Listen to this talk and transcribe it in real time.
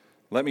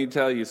Let me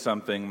tell you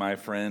something, my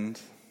friend.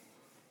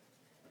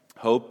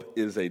 Hope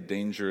is a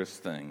dangerous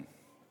thing.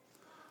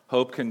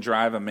 Hope can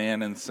drive a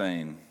man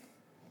insane.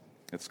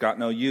 It's got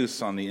no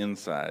use on the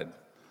inside.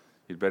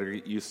 You'd better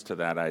get used to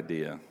that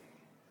idea.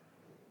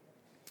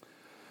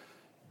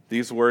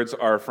 These words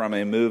are from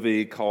a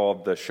movie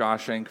called The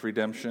Shawshank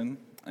Redemption,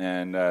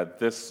 and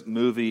this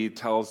movie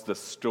tells the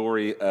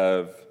story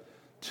of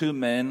two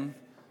men,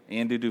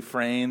 Andy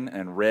Dufresne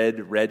and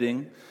Red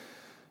Redding,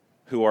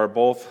 who are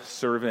both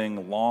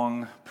serving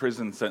long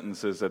prison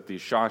sentences at the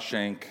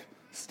Shawshank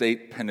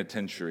State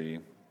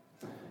Penitentiary.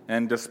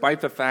 And despite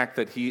the fact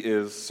that he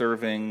is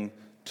serving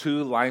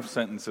 2 life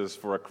sentences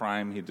for a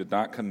crime he did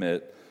not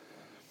commit,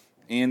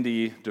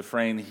 Andy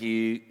Dufresne,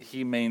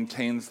 he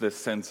maintains this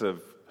sense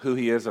of who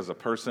he is as a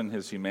person,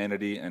 his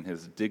humanity, and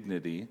his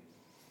dignity.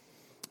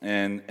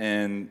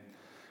 And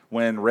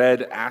when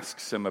Red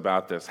asks him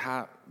about this,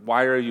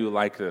 why are you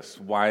like this?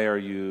 Why are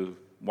you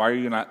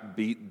not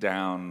beat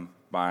down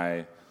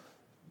by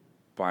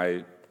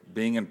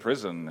being in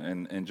prison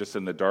and just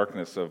in the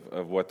darkness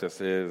of what this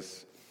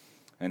is?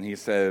 And he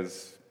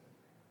says,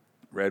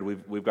 Red,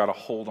 we've got to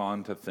hold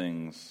on to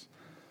things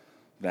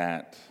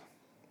that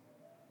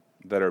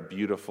are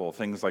beautiful,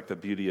 things like the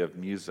beauty of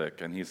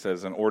music. And he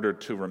says, in order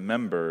to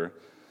remember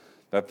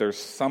that there's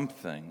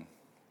something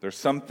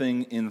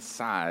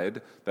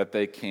inside that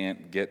they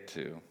can't get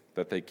to,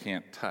 that they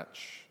can't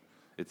touch.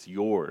 It's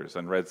yours.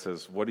 And Red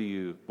says, what are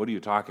you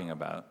talking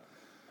about?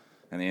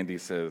 And Andy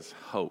says,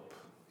 hope.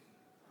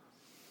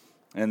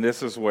 And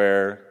this is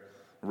where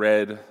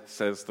Red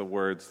says the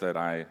words that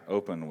I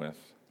open with.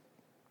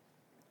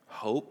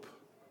 Hope?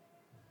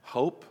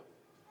 Hope?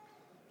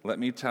 Let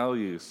me tell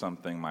you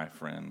something, my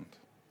friend.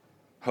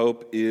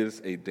 Hope is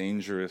a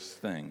dangerous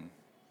thing.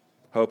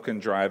 Hope can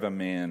drive a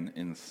man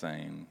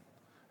insane.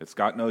 It's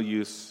got no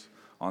use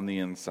on the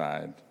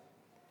inside,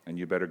 and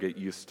you better get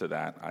used to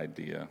that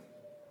idea.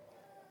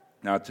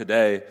 Now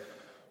today,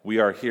 we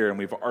are here, and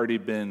we've already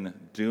been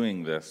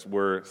doing this.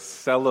 We're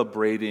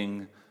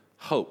celebrating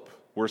hope.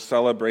 We're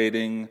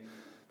celebrating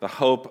the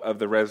hope of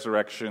the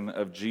resurrection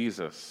of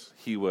Jesus.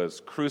 He was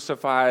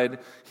crucified,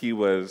 he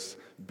was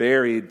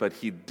buried, but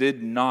he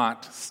did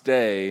not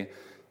stay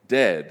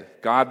dead.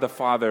 God the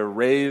Father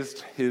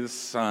raised his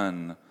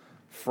Son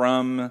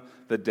from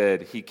the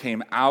dead. He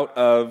came out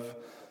of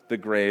the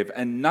grave,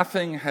 and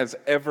nothing has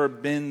ever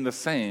been the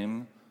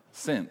same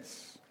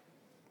since.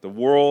 The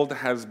world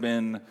has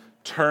been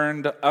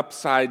turned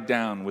upside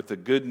down with the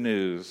good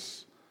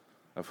news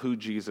of who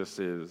Jesus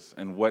is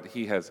and what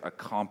he has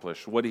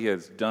accomplished, what he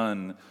has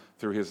done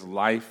through his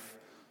life,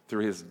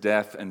 through his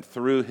death, and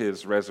through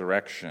his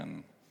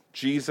resurrection.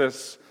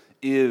 Jesus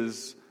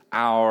is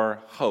our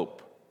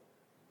hope.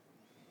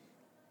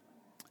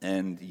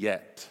 And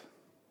yet,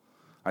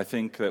 I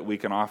think that we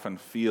can often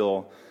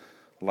feel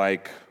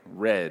like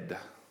Red.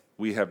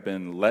 We have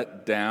been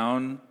let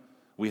down.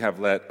 We have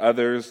let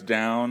others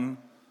down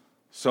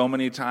so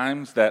many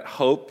times that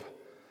hope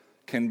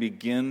can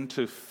begin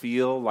to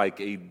feel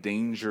like a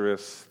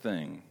dangerous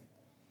thing.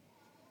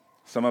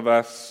 Some of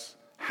us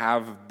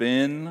have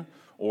been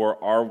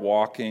or are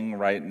walking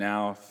right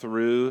now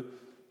through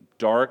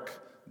dark,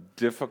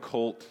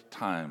 difficult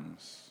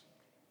times.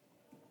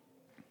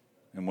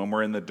 And when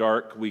we're in the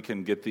dark, we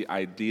can get the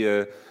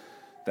idea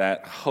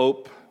that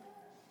hope,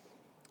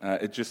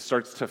 it just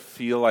starts to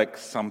feel like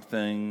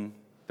something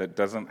that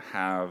doesn't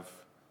have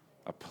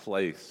a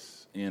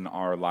place in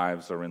our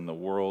lives or in the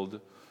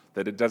world,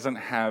 that it doesn't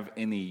have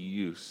any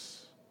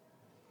use,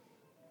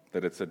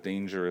 that it's a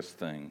dangerous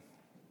thing.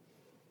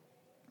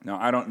 Now,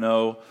 I don't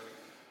know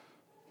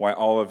why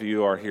all of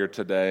you are here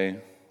today.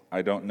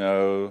 I don't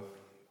know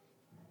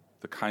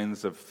the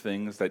kinds of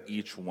things that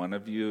each one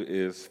of you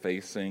is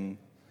facing,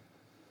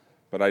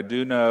 but I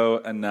do know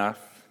enough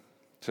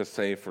to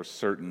say for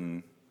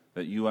certain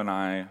that you and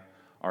I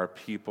are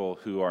people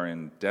who are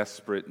in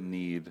desperate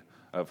need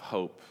of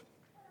hope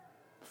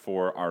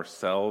for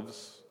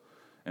ourselves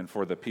and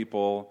for the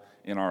people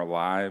in our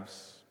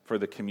lives, for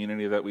the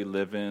community that we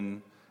live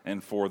in,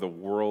 and for the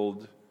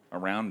world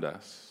around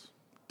us.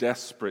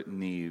 Desperate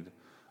need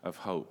of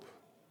hope.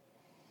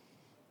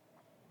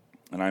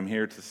 And I'm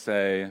here to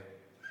say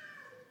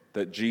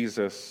that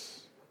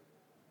Jesus,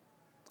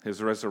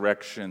 his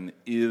resurrection,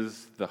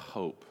 is the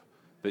hope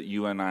that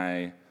you and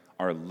I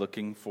are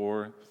looking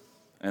for,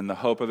 and the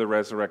hope of the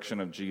resurrection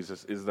of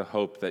Jesus is the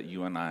hope that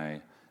you and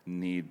I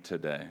need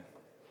today.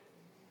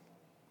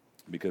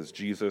 Because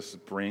Jesus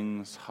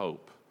brings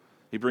hope.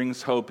 He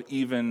brings hope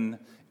even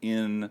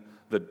in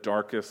the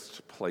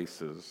darkest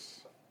places.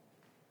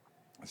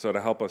 So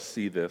to help us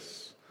see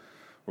this,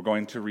 we're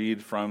going to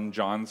read from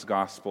John's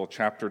Gospel,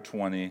 chapter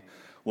 20.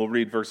 We'll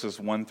read verses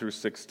 1 through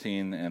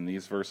 16, and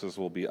these verses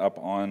will be up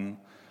on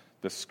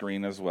the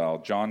screen as well.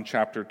 John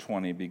chapter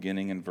 20,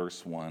 beginning in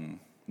verse 1.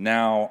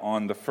 Now,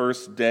 on the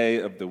first day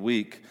of the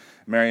week,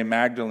 Mary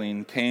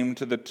Magdalene came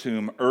to the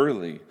tomb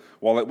early,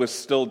 while it was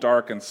still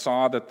dark, and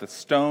saw that the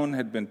stone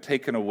had been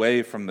taken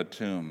away from the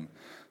tomb.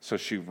 So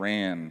she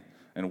ran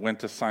and went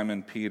to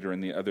Simon Peter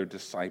and the other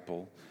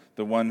disciple,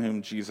 the one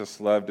whom Jesus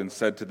loved, and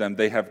said to them,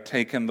 "They have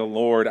taken the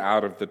Lord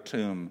out of the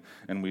tomb,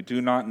 and we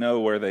do not know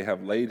where they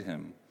have laid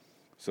him."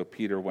 So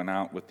Peter went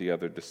out with the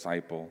other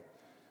disciple,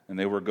 and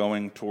they were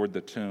going toward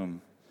the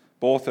tomb.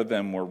 Both of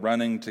them were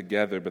running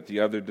together, but the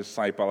other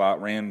disciple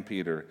outran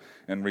Peter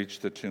and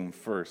reached the tomb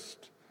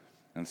first.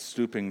 And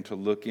stooping to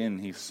look in,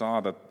 he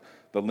saw the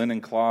linen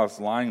cloths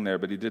lying there,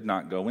 but he did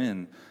not go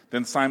in.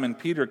 Then Simon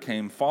Peter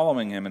came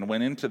following him and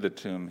went into the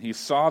tomb. He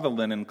saw the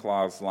linen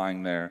cloths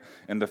lying there,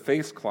 and the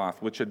face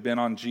cloth which had been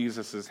on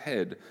Jesus'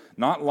 head,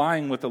 not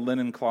lying with the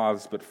linen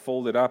cloths, but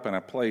folded up in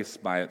a place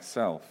by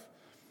itself.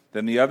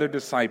 Then the other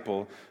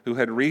disciple, who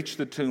had reached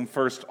the tomb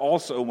first,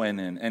 also went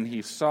in, and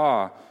he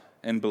saw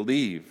and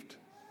believed.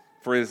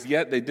 For as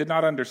yet they did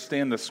not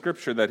understand the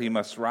scripture that he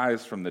must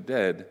rise from the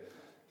dead.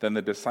 Then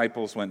the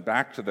disciples went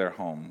back to their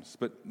homes,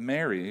 but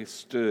Mary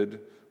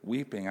stood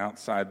weeping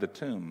outside the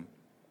tomb.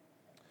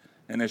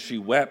 And as she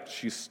wept,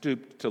 she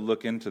stooped to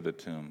look into the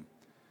tomb.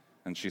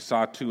 And she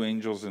saw two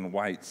angels in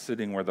white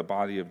sitting where the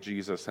body of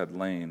Jesus had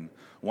lain,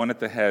 one at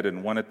the head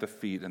and one at the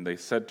feet. And they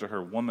said to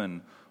her,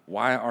 "Woman,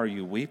 why are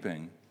you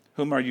weeping?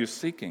 Whom are you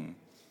seeking?"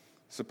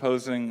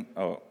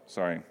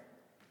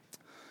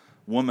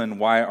 "Woman,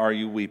 why are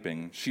you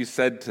weeping?" She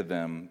said to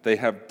them, "They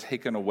have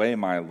taken away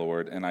my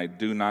Lord, and I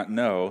do not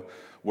know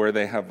where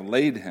they have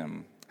laid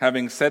him."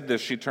 Having said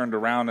this, she turned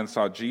around and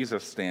saw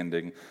Jesus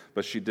standing,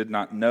 but she did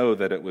not know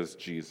that it was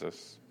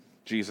Jesus.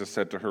 Jesus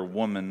said to her,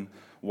 "Woman,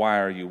 why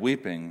are you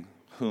weeping?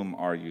 Whom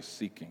are you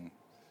seeking?"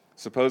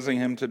 Supposing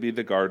him to be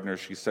the gardener,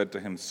 she said to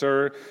him,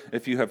 "Sir,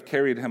 if you have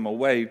carried him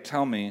away,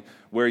 tell me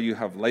where you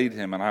have laid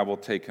him, and I will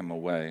take him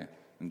away."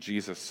 And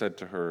Jesus said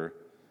to her,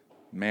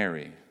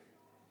 "Mary."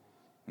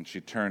 And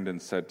she turned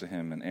and said to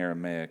him in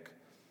Aramaic,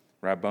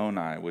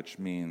 "Rabboni," which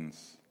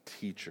means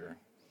teacher.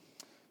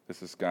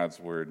 This is God's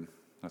word.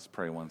 Let's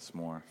pray once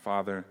more.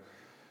 Father,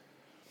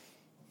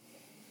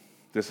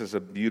 this is a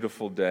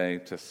beautiful day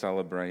to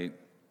celebrate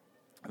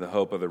the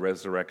hope of the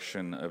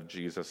resurrection of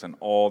Jesus and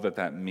all that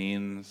that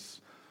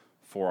means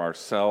for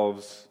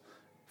ourselves,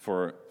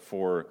 for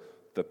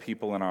the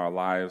people in our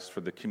lives,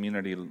 for the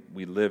community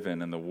we live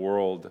in, and the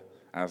world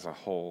as a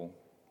whole.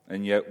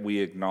 And yet we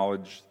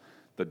acknowledge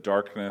the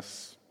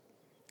darkness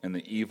and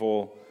the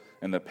evil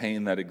and the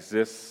pain that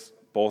exists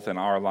both in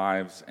our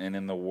lives and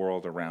in the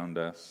world around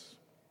us.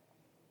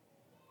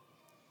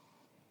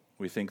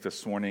 We think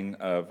this morning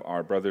of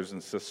our brothers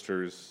and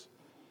sisters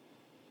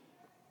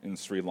in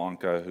Sri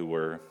Lanka who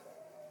were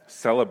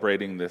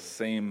celebrating this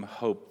same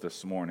hope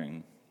this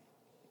morning,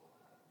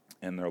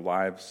 and their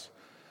lives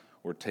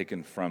were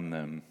taken from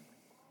them.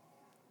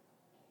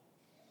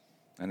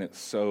 And it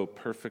so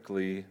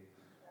perfectly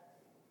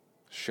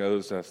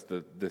shows us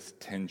this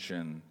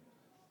tension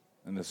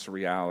and this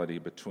reality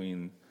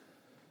between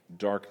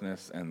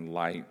darkness and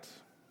light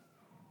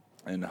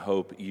and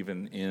hope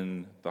even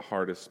in the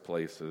hardest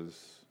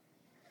places.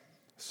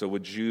 So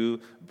would you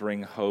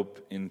bring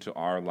hope into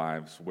our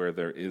lives where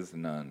there is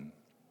none?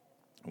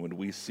 Would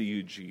we see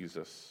you,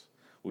 Jesus?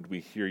 Would we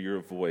hear your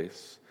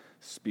voice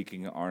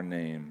speaking our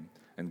name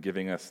and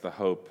giving us the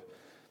hope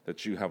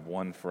that you have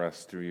won for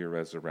us through your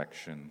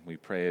resurrection? We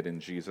pray it in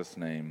Jesus'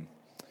 name.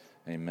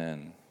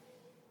 Amen.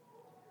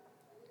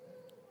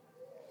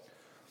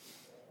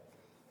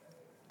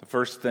 The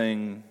first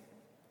thing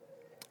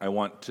I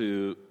want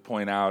to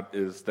point out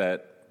is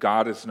that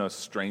God is no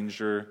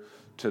stranger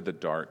to the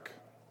dark.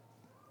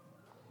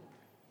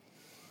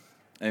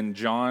 And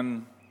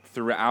John,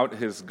 throughout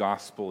his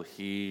gospel,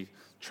 he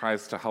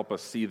tries to help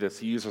us see this.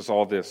 He uses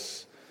all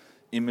this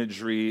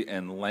imagery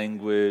and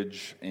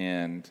language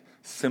and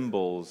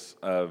symbols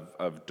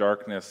of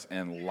darkness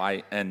and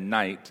light and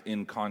night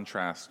in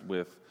contrast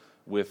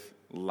with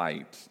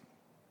light.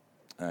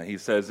 He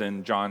says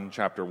in John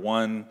chapter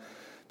 1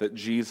 that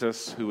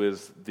Jesus, who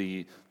is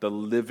the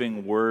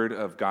living Word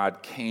of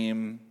God,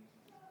 came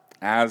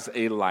as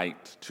a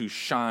light to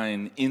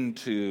shine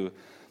into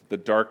the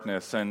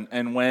darkness.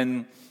 And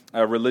when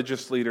a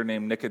religious leader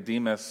named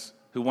Nicodemus,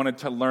 who wanted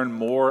to learn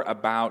more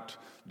about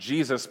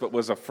Jesus but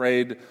was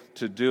afraid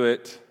to do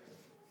it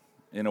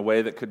in a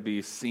way that could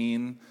be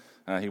seen,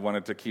 he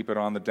wanted to keep it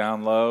on the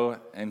down low,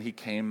 and he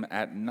came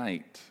at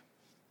night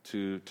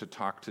to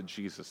talk to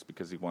Jesus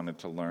because he wanted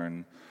to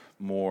learn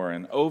more.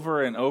 And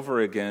over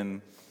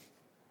again,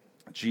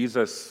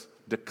 Jesus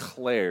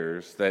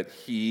declares that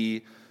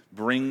he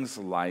brings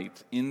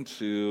light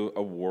into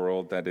a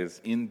world that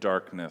is in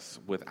darkness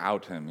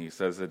without him. He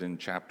says it in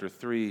chapter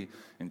 3,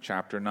 in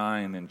chapter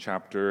 9, in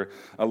chapter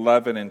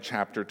 11, in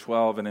chapter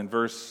 12, and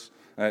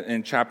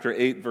in chapter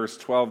 8, verse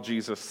 12,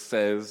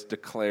 Jesus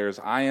declares,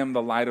 "I am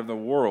the light of the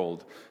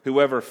world.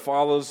 Whoever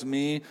follows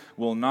me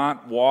will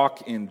not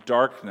walk in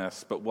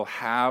darkness, but will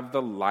have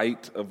the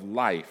light of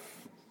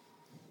life."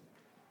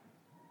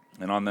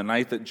 And on the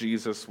night that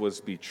Jesus was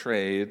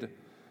betrayed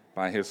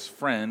by his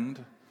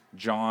friend,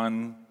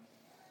 John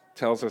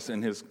tells us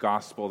in his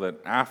gospel that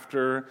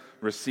after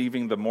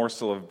receiving the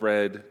morsel of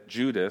bread,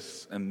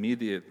 Judas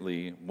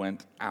immediately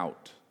went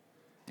out,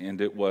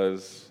 and it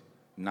was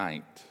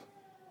night.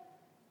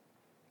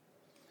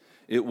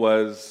 It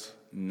was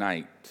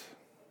night.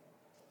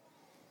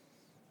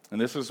 And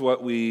this is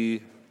what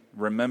we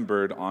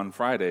remembered on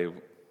Friday,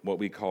 what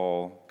we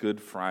call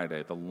Good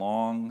Friday, the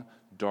long,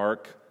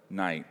 dark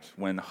night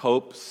when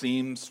hope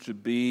seems to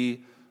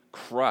be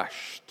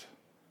crushed.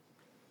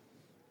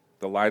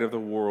 The light of the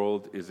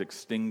world is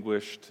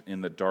extinguished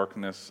in the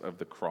darkness of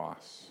the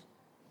cross.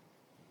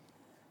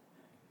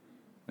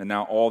 And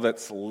now all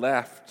that's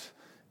left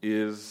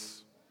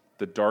is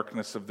the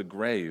darkness of the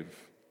grave.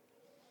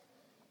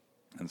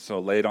 And so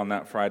late on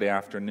that Friday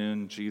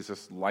afternoon,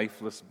 Jesus'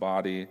 lifeless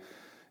body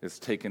is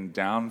taken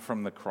down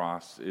from the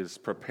cross, is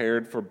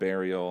prepared for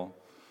burial,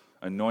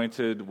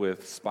 anointed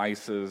with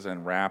spices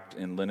and wrapped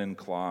in linen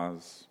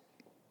cloths,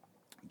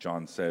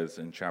 John says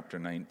in chapter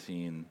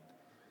 19.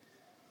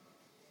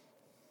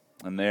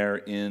 And there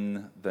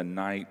in the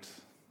night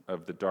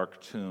of the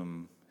dark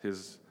tomb,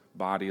 his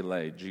body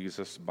lay,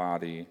 Jesus'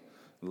 body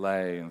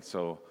lay. And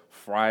so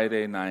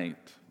Friday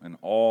night and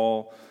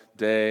all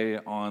day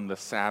on the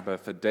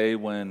Sabbath, a day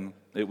when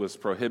it was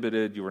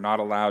prohibited, you were not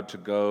allowed to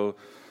go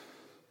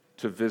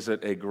to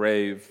visit a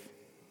grave.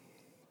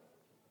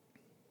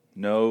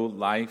 No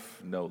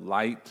life, no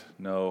light,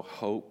 no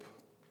hope.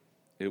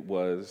 It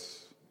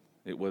was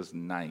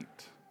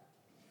night.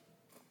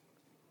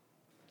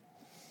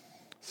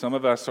 Some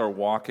of us are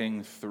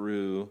walking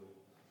through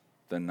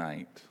the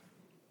night,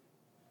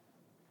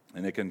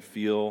 and it can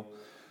feel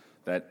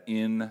that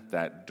in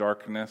that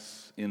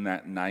darkness, in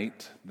that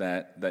night,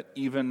 that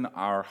even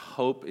our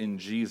hope in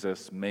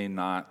Jesus may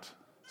not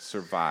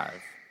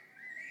survive.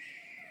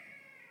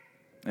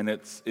 And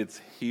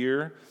it's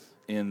here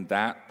in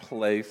that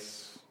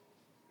place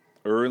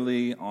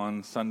early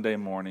on Sunday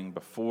morning,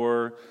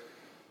 before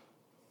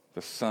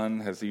the sun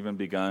has even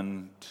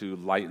begun to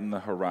lighten the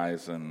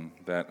horizon,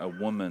 that a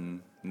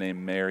woman named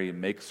Mary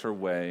makes her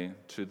way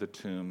to the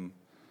tomb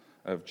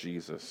of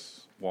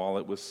Jesus while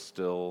it was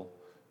still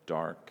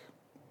dark.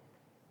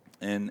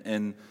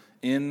 And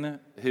in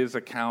his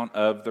account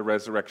of the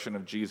resurrection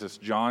of Jesus,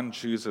 John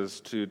chooses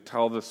to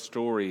tell the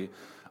story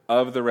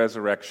of the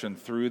resurrection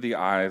through the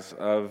eyes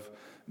of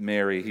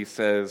Mary. He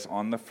says,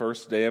 on the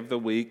first day of the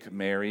week,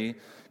 Mary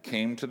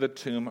came to the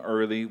tomb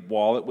early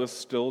while it was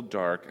still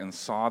dark and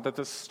saw that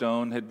the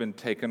stone had been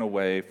taken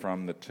away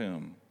from the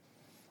tomb.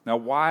 Now,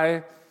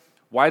 why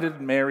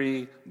did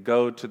Mary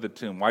go to the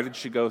tomb? Why did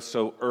she go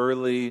so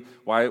early?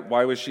 Why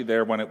was she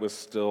there when it was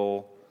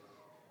still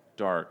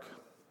dark?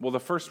 Well, the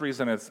first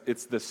reason is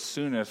it's the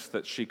soonest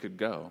that she could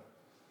go.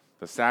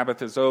 The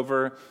Sabbath is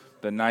over.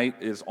 The night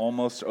is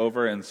almost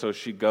over, and so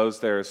she goes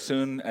there as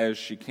soon as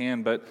she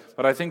can. But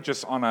I think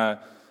just on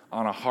a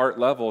heart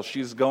level,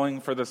 she's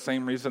going for the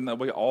same reason that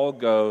we all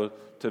go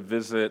to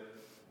visit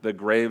the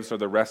graves or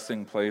the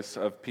resting place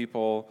of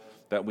people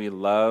that we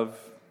love,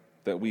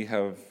 that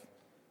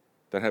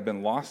have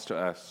been lost to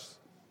us.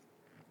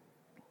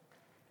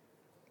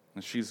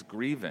 And she's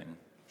grieving.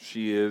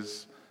 She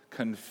is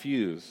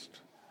confused.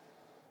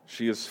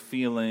 She is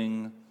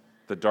feeling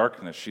the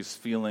darkness. She's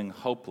feeling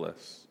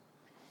hopeless.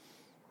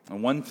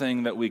 And one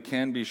thing that we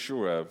can be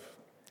sure of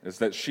is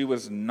that she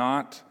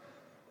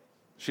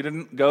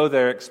didn't go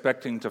there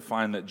expecting to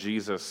find that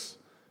Jesus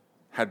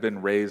had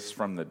been raised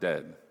from the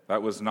dead.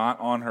 That was not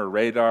on her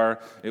radar.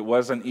 It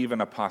wasn't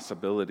even a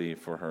possibility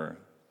for her.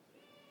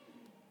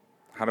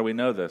 How do we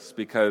know this?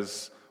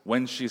 Because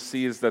when she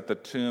sees that the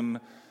tomb,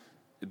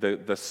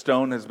 the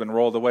stone has been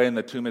rolled away and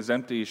the tomb is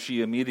empty,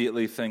 she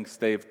immediately thinks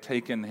they've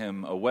taken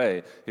him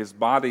away. His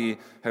body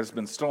has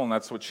been stolen.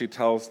 That's what she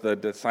tells the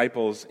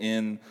disciples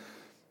in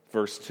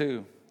verse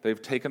 2.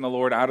 They've taken the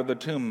Lord out of the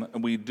tomb,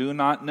 and we do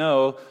not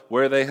know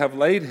where they have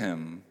laid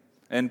him.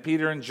 And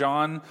Peter and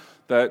John,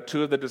 the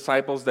two of the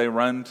disciples, they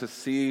run to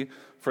see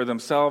for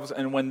themselves.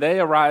 And when they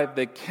arrive,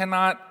 they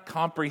cannot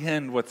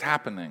comprehend what's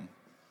happening.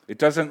 It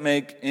doesn't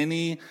make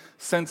any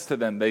sense to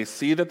them. They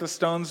see that the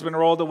stone's been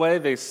rolled away.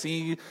 They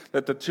see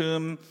that the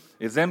tomb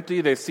is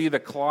empty. They see the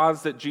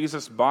cloths that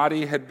Jesus'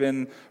 body had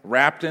been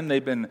wrapped in.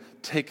 They've been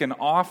taken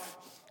off,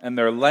 and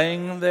they're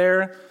laying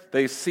there.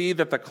 They see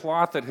that the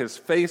cloth that his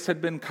face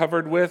had been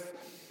covered with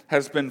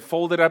has been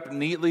folded up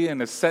neatly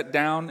and is set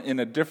down in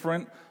a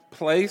different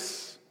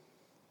place.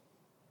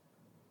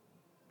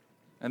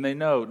 And they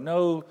know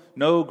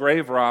no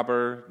grave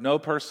robber, no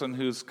person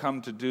who's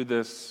come to do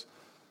this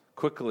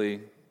quickly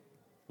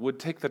would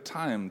take the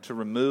time to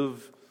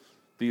remove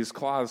these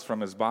cloths from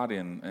his body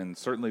and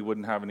certainly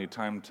wouldn't have any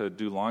time to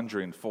do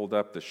laundry and fold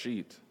up the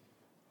sheet.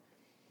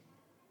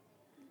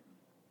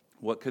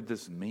 What could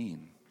this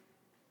mean?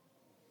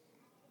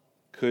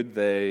 Could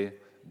they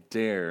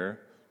dare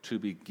to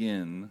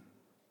begin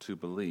to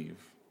believe?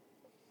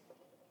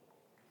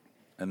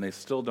 And they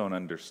still don't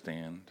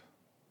understand.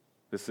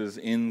 This is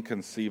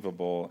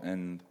inconceivable,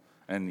 and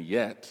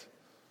yet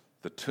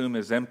the tomb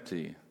is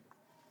empty.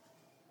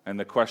 And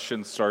the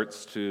question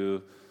starts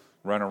to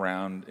run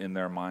around in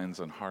their minds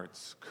and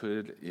hearts.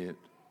 Could it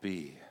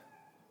be?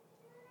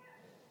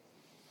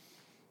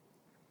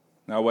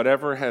 Now,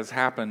 whatever has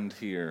happened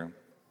here,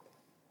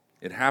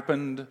 it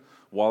happened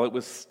while it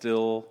was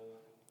still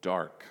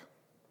dark.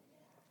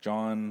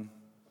 John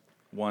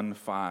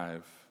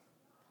 1:5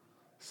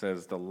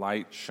 says, the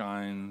light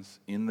shines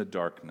in the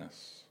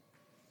darkness,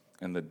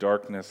 and the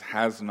darkness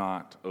has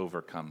not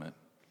overcome it.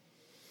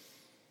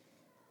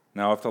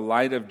 Now, if the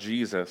light of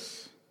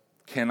Jesus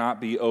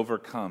cannot be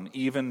overcome,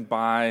 even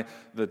by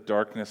the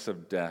darkness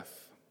of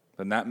death,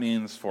 then that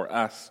means for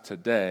us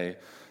today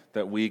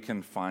that we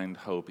can find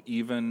hope,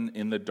 even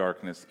in the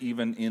darkness,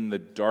 even in the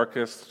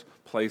darkest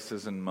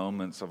places and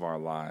moments of our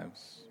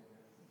lives.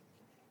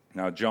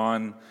 Now,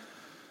 John,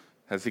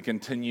 as he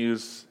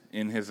continues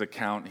in his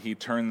account, he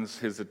turns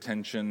his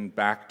attention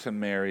back to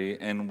Mary,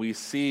 and we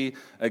see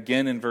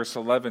again in verse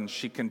 11,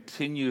 she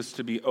continues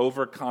to be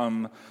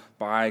overcome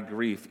by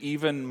grief,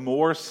 even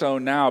more so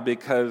now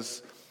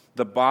because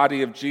the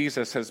body of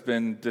Jesus has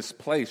been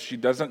displaced. She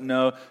doesn't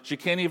know, she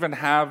can't even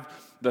have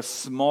the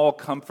small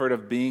comfort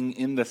of being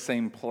in the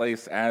same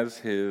place as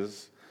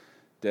his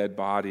dead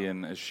body.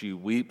 And as she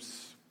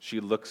weeps, she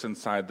looks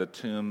inside the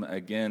tomb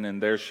again,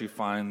 and there she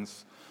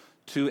finds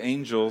two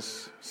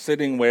angels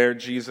sitting where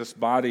Jesus'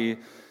 body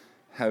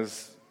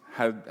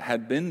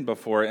had been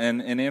before.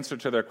 And in answer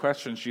to their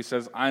question, she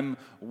says, I'm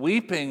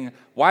weeping.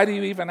 Why do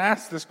you even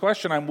ask this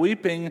question? I'm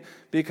weeping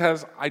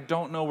because I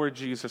don't know where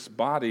Jesus'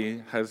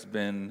 body has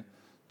been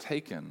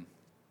taken.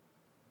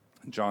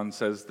 John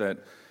says that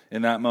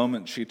in that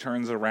moment, she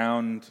turns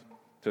around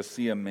to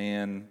see a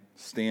man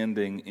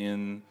standing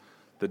in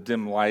the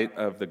dim light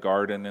of the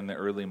garden in the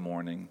early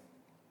morning.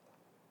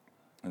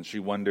 And she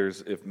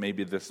wonders if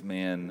maybe this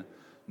man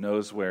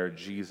knows where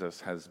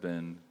Jesus has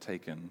been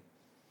taken.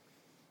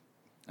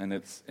 And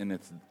it's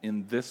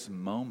in this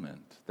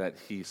moment that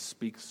he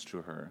speaks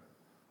to her.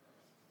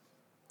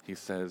 He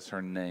says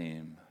her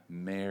name,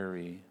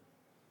 Mary,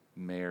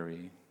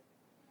 Mary.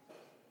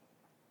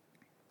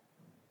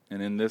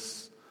 And in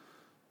this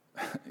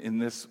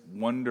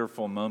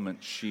wonderful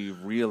moment, she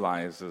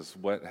realizes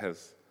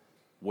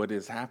what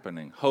is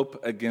happening.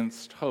 Hope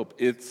against hope.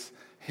 It's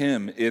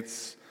him.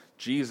 It's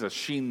Jesus.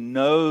 She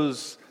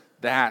knows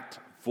that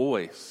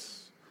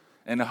voice,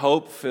 and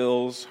hope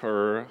fills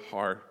her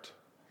heart.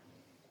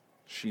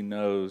 She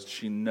knows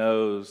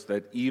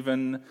that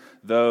even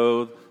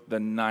though the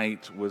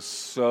night was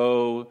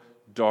so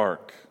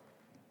dark,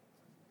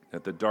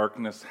 that the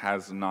darkness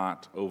has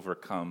not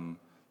overcome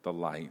the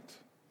light.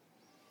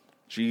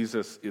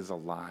 Jesus is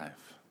alive.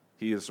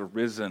 He is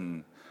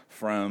risen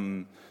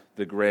from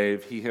the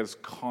grave. He has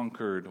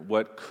conquered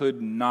what could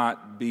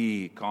not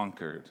be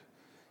conquered.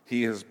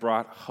 He has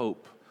brought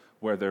hope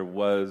where there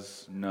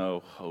was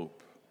no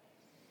hope.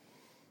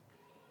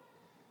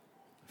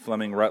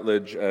 Fleming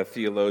Rutledge, a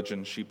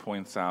theologian, she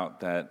points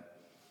out that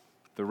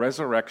the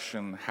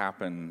resurrection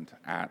happened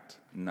at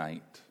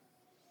night.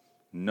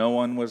 No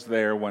one was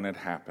there when it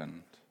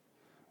happened.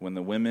 When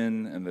the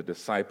women and the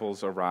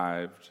disciples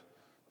arrived,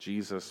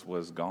 Jesus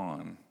was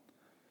gone.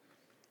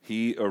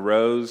 He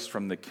arose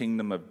from the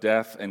kingdom of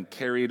death and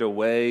carried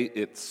away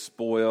its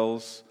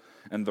spoils,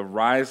 and the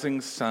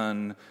rising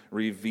sun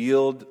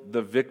revealed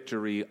the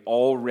victory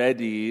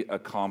already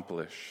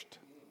accomplished.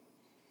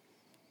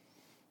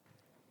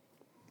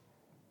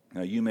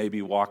 Now, you may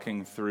be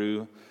walking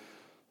through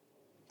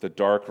the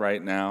dark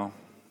right now.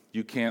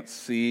 You can't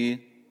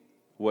see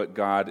what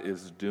God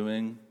is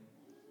doing.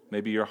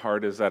 Maybe your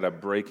heart is at a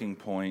breaking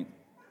point,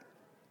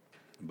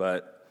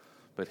 but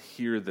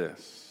hear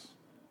this.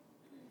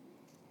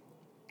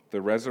 The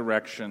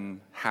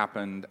resurrection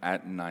happened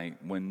at night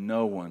when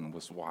no one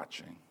was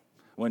watching,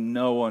 when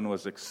no one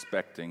was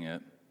expecting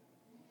it.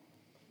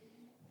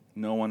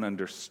 No one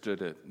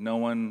understood it. No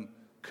one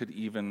could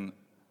even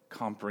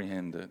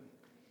comprehend it.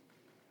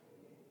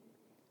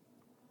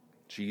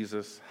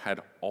 Jesus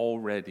had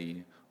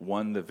already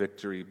won the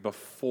victory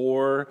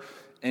before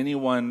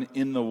anyone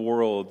in the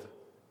world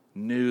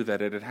knew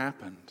that it had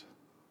happened.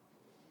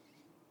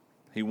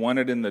 He won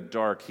it in the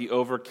dark. He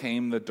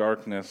overcame the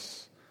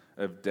darkness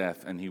of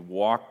death, and he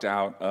walked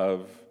out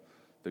of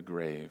the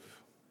grave.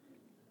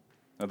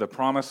 Now, the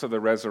promise of the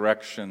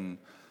resurrection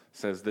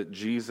says that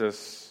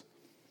Jesus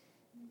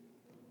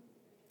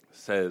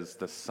says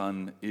the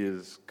sun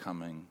is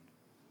coming.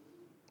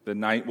 The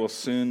night will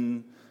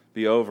soon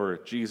be over.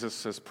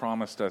 Jesus has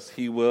promised us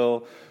he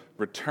will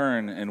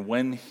return, and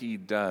when he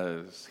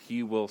does,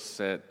 he will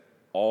set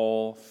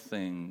all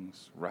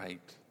things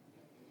right.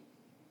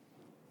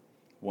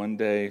 One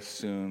day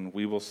soon,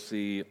 we will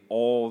see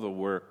all the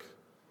work.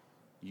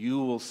 You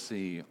will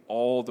see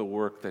all the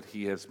work that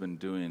he has been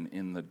doing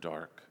in the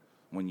dark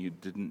when you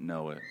didn't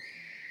know it.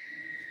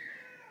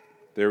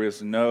 There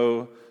is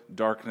no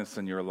darkness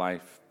in your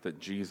life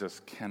that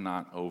Jesus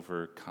cannot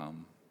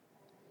overcome.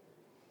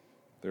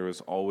 There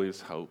is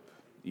always hope,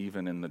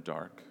 even in the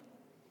dark.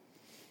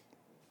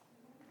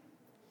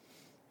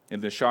 In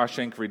the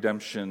Shawshank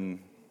Redemption,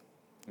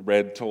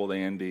 Red told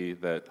Andy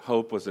that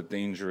hope was a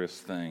dangerous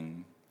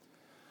thing.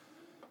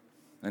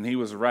 And he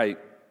was right.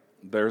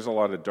 There's a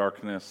lot of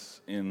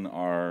darkness in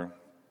our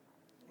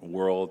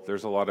world.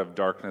 There's a lot of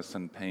darkness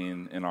and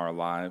pain in our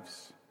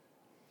lives.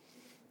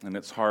 And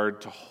it's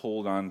hard to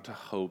hold on to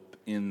hope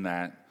in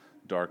that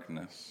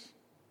darkness.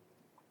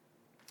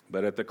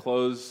 But at the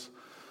close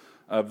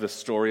of the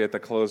story, at the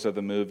close of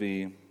the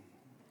movie,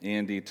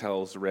 Andy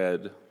tells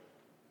Red,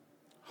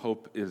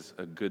 hope is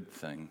a good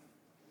thing,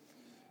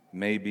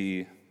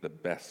 maybe the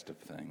best of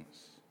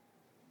things,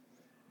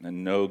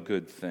 and no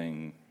good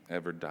thing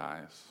ever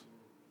dies.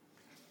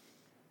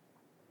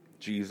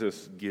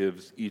 Jesus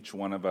gives each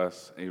one of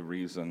us a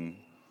reason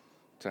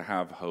to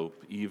have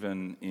hope,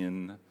 even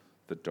in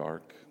the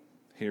dark.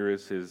 Here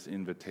is his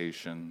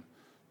invitation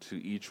to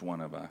each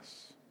one of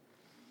us.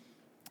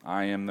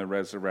 I am the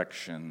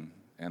resurrection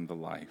and the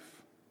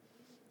life.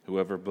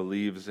 Whoever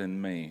believes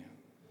in me,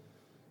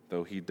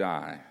 though he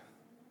die,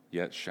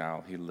 yet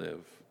shall he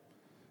live.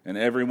 And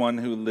everyone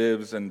who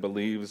lives and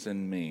believes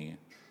in me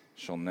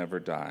shall never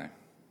die.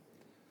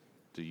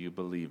 Do you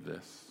believe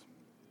this?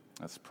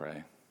 Let's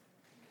pray.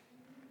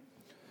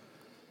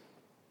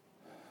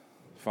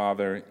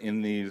 Father,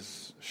 in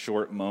these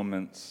short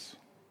moments,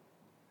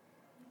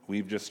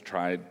 we've just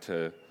tried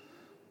to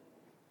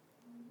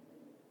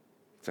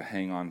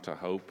hang on to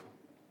hope.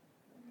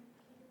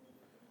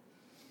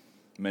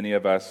 Many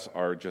of us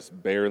are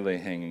just barely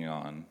hanging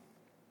on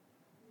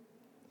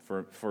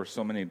for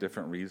so many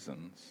different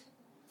reasons.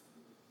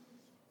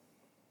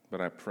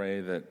 But I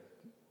pray that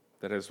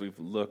as we've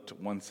looked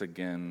once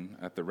again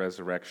at the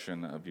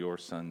resurrection of your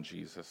Son,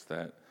 Jesus,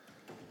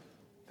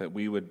 that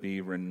we would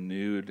be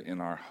renewed in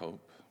our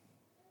hope,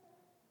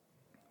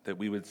 that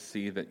we would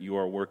see that you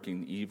are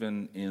working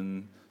even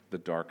in the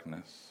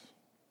darkness.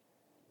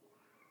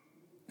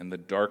 In the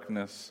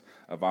darkness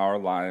of our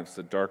lives,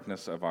 the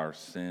darkness of our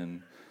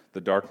sin,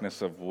 the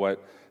darkness of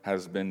what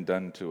has been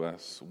done to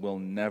us will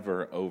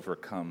never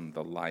overcome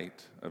the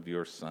light of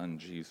your Son,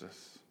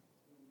 Jesus.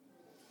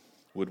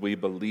 Would we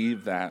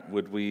believe that?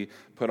 Would we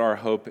put our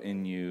hope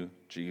in you,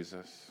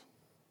 Jesus?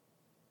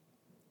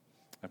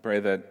 I pray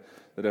that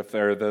if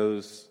there are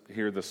those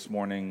here this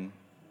morning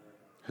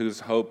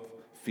whose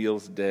hope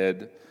feels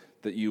dead,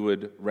 that you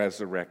would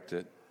resurrect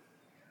it.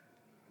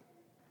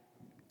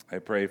 I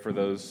pray for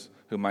those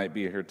who might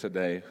be here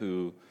today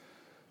who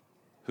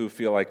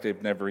feel like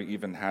they've never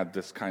even had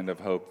this kind of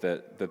hope,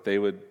 that they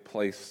would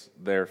place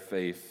their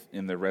faith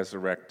in the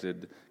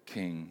resurrected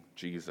King,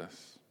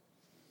 Jesus.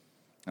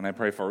 And I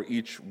pray for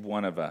each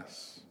one of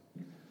us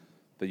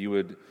that you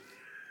would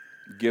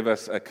give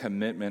us a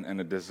commitment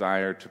and a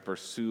desire to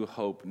pursue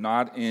hope,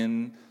 not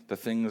in the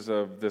things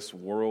of this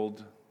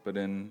world, but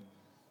in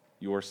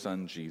your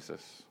Son,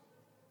 Jesus.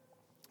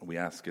 We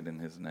ask it in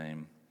his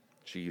name,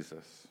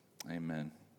 Jesus. Amen.